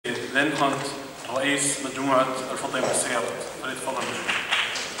لينهارد رئيس مجموعة الفطيم للسيارات. فليتفضل.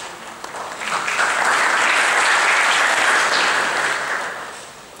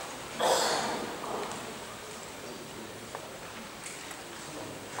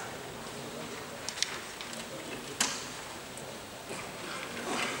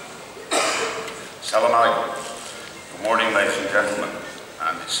 Salam alaikum. Good morning, ladies and gentlemen.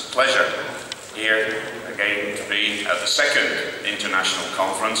 And it's a pleasure here again to be at the second International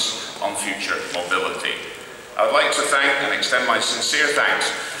Conference on Future Mobility. I would like to thank and extend my sincere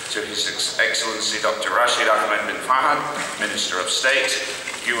thanks to His Excellency Dr. Rashid Ahmed bin Fahad, Minister of State,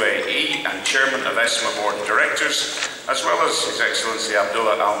 UAE and Chairman of ESMA Board of Directors, as well as His Excellency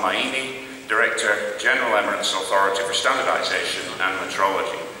Abdullah Al-Maini, Director General Emirates Authority for Standardization and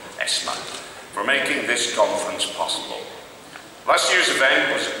Metrology, ESMA, for making this conference possible. Last year's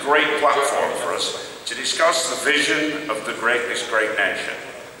event was a great platform for us to discuss the vision of this great nation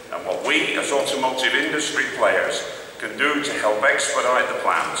and what we as automotive industry players can do to help expedite the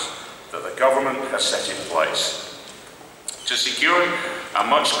plans that the government has set in place to secure a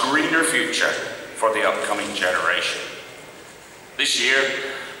much greener future for the upcoming generation. This year,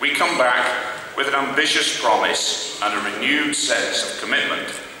 we come back with an ambitious promise and a renewed sense of commitment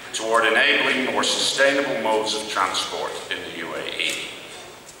toward enabling more sustainable modes of transport in the UAE.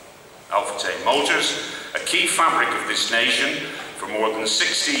 Al-Futtaim Motors, a key fabric of this nation for more than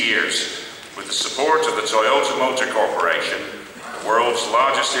 60 years, with the support of the Toyota Motor Corporation, the world's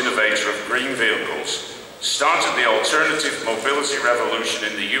largest innovator of green vehicles, started the alternative mobility revolution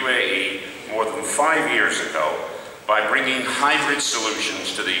in the UAE more than 5 years ago by bringing hybrid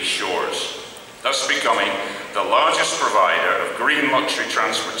solutions to these shores, thus becoming the largest provider of green luxury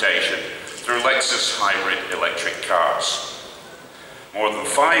transportation through Lexus hybrid electric cars. More than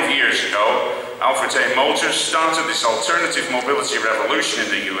 5 years ago, Al-Futtaim Motors started this alternative mobility revolution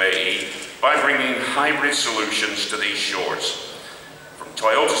in the UAE by bringing hybrid solutions to these shores. From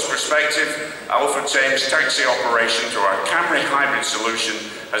Toyota's perspective, Al-Futtaim's taxi operation through our Camry hybrid solution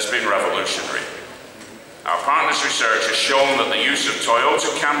has been revolutionary. Our partners' research has shown that the use of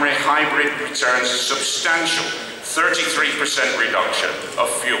Toyota Camry Hybrid returns a substantial 33% reduction of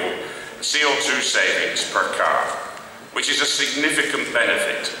fuel, CO2 savings per car, which is a significant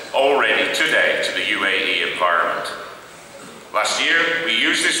benefit already today to the UAE environment. Last year, we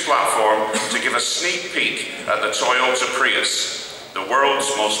used this platform to give a sneak peek at the Toyota Prius, the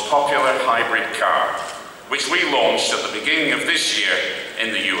world's most popular hybrid car, which we launched at the beginning of this year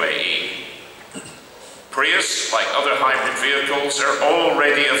in the UAE. Prius, like other hybrid vehicles, are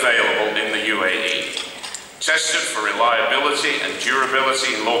already available in the UAE, tested for reliability and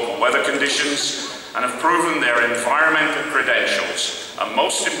durability in local weather conditions, and have proven their environmental credentials, and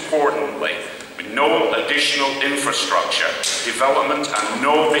most importantly, with no additional infrastructure development and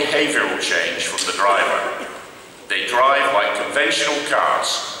no behavioral change from the driver. They drive like conventional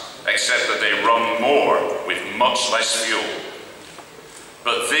cars, except that they run more with much less fuel.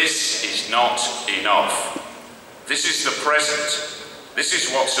 But this is not enough. This is the present. This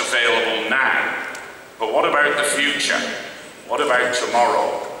is what's available now. But what about the future? What about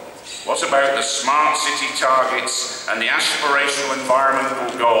tomorrow? What about the smart city targets and the aspirational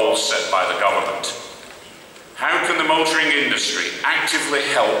environmental goals set by the government? How can the motoring industry actively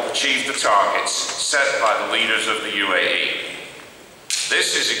help achieve the targets set by the leaders of the UAE?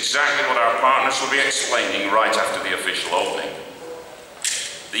 This is exactly what our partners will be explaining right after the official opening.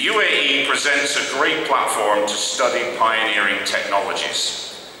 The UAE presents a great platform to study pioneering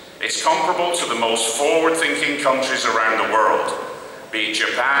technologies. It's comparable to the most forward-thinking countries around the world, be it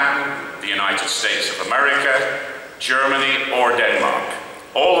Japan, the United States of America, Germany, or Denmark,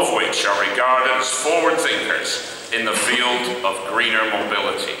 all of which are regarded as forward thinkers in the field of greener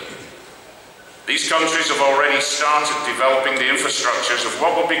mobility. These countries have already started developing the infrastructures of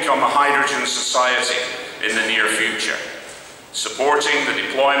what will become a hydrogen society in the near future, supporting the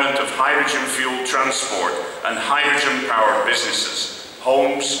deployment of hydrogen-fueled transport and hydrogen-powered businesses,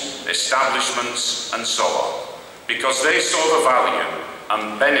 homes, establishments, and so on, because they saw the value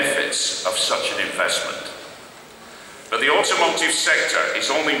and benefits of such an investment. But the automotive sector is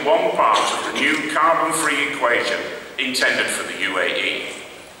only one part of the new carbon-free equation intended for the UAE.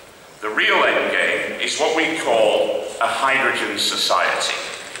 The real end game is what we call a hydrogen society,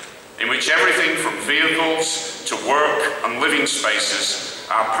 in which everything from vehicles to work and living spaces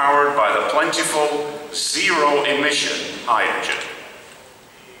are powered by the plentiful, zero-emission hydrogen.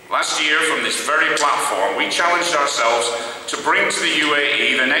 Last year, from this very platform, we challenged ourselves to bring to the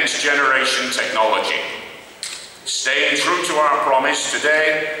UAE the next generation technology. Staying true to our promise,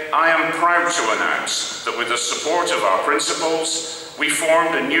 today I am proud to announce that with the support of our principals we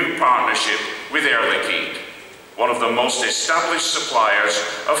formed a new partnership with Air Liquide, one of the most established suppliers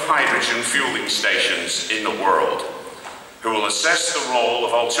of hydrogen fueling stations in the world, who will assess the role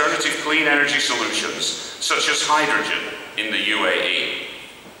of alternative clean energy solutions, such as hydrogen, in the UAE.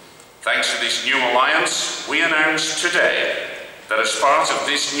 Thanks to this new alliance, we announce today that as part of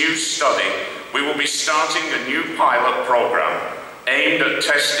this new study, we will be starting a new pilot program aimed at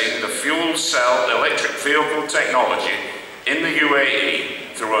testing the fuel cell electric vehicle technology in the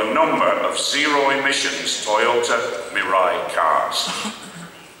UAE through a number of zero-emissions Toyota Mirai cars.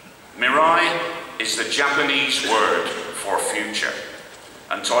 Mirai is the Japanese word for future,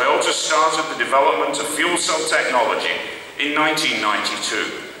 and Toyota started the development of fuel cell technology in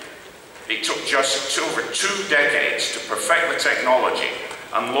 1992. It took just over 2 decades to perfect the technology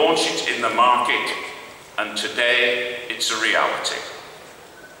and launch it in the market, and today it's a reality.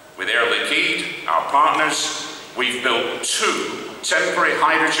 With Air Liquide, our partners, we've built 2 temporary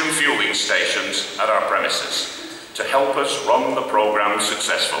hydrogen fueling stations at our premises to help us run the program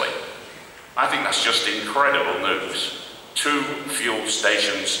successfully. I think that's just incredible news. 2 fuel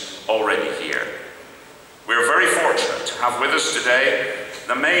stations already here. We're very fortunate to have with us today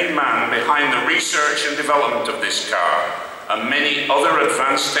the main man behind the research and development of this car and many other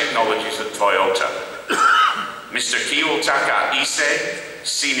advanced technologies at Toyota, Mr. Kiyotaka Ise,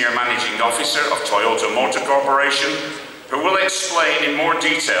 Senior Managing Officer of Toyota Motor Corporation, who will explain in more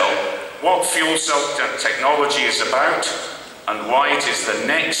detail what fuel cell technology is about and why it is the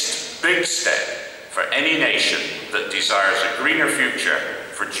next big step for any nation that desires a greener future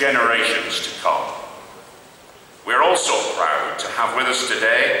for generations to come. We're also proud to have with us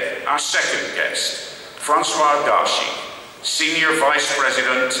today our second guest, Francois Gachi, Senior Vice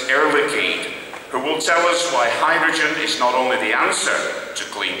President, Air Liquide, who will tell us why hydrogen is not only the answer to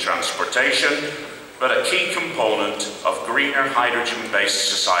clean transportation, but a key component of greener hydrogen-based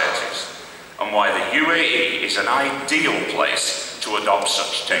societies, and why the UAE is an ideal place to adopt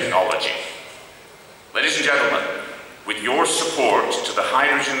such technology. Ladies and gentlemen, with your support to the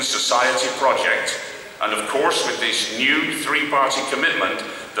Hydrogen Society project, and of course with this new 3-party commitment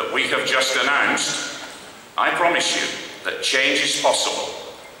that we have just announced, I promise you that change is possible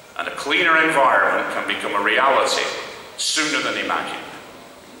and a cleaner environment can become a reality sooner than imagined.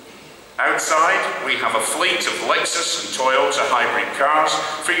 Outside, we have a fleet of Lexus and Toyota hybrid cars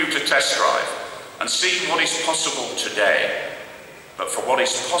for you to test drive and see what is possible today. But for what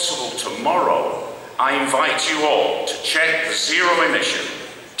is possible tomorrow, I invite you all to check the zero-emission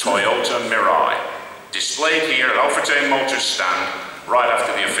Toyota Mirai, displayed here at Al-Futtaim Motors stand right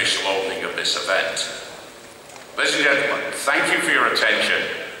after the official opening of this event. Ladies and gentlemen, thank you for your attention,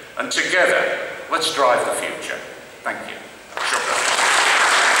 and together, let's drive the future. Thank you.